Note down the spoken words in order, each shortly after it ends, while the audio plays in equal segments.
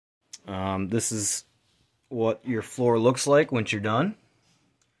This is what your floor looks like once you're done.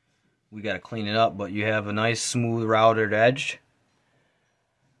 We got to clean it up, but you have a nice smooth routed edge.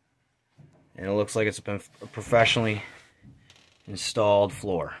 And it looks like it's been a professionally installed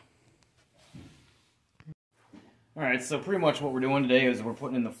floor. Alright, so pretty much what we're doing today is we're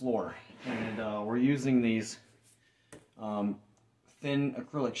putting in the floor. And we're using these thin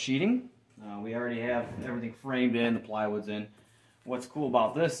acrylic sheeting. We already have everything framed in, the plywood's in. What's cool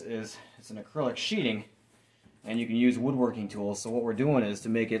about this is it's an acrylic sheeting and you can use woodworking tools. So what we're doing is to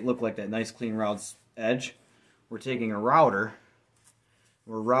make it look like that nice clean round edge, we're taking a router,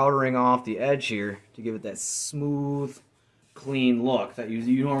 we're routering off the edge here to give it that smooth, clean look that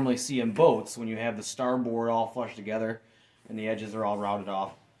you normally see in boats when you have the starboard all flushed together and the edges are all routed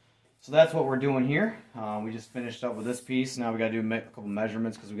off. So that's what we're doing here. We just finished up with this piece. Now we got to do a couple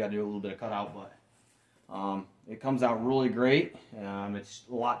measurements because we got to do a little bit of cutout, but it comes out really great. It's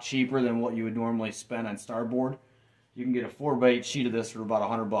a lot cheaper than what you would normally spend on starboard. You can get a 4x8 sheet of this for about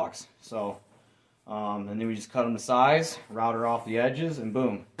 $100. So, and then we just cut them to size, router off the edges, and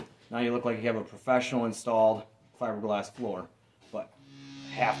boom. Now you look like you have a professional installed fiberglass floor, but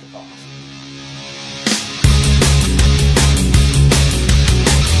half the cost.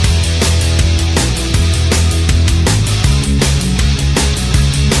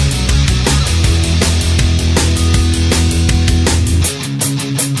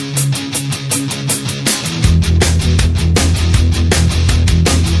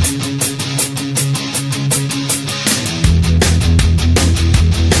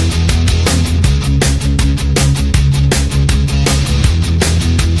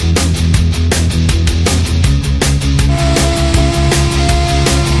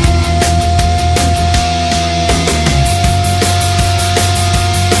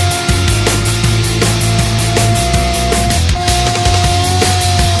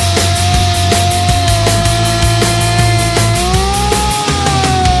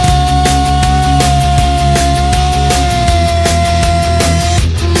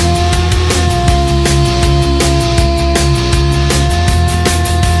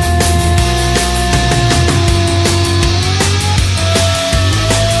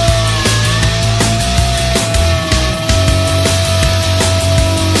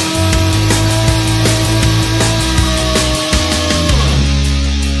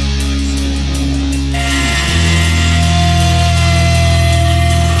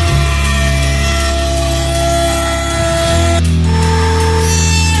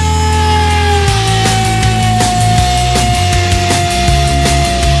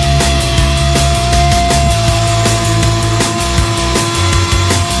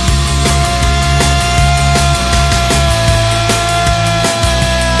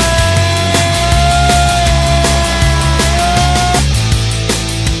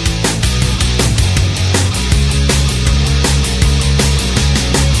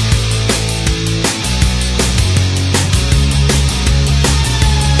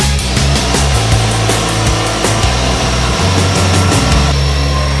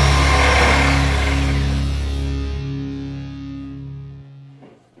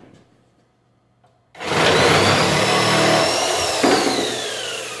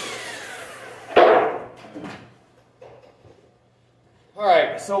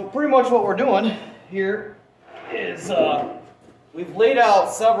 Alright, so pretty much what we're doing here is we've laid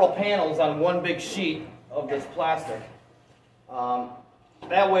out several panels on one big sheet of this plastic.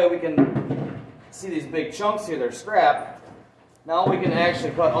 That way we can see these big chunks here, they're scrap. Now we can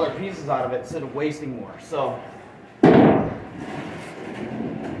actually cut other pieces out of it instead of wasting more. So I'll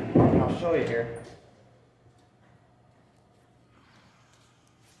show you here.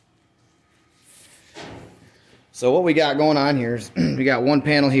 So what we got going on here is we got one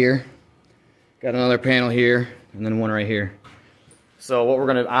panel here, got another panel here, and then one right here. So what we're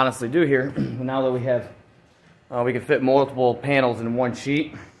going to honestly do here, now that we have, we can fit multiple panels in one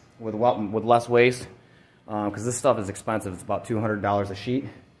sheet with less waste, because this stuff is expensive. It's about $200 a sheet.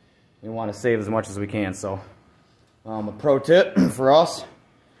 We want to save as much as we can. So a pro tip for us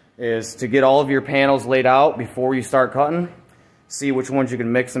is to get all of your panels laid out before you start cutting. See which ones you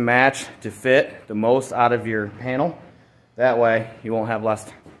can mix and match to fit the most out of your panel. That way you won't have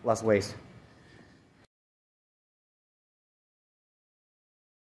less waste.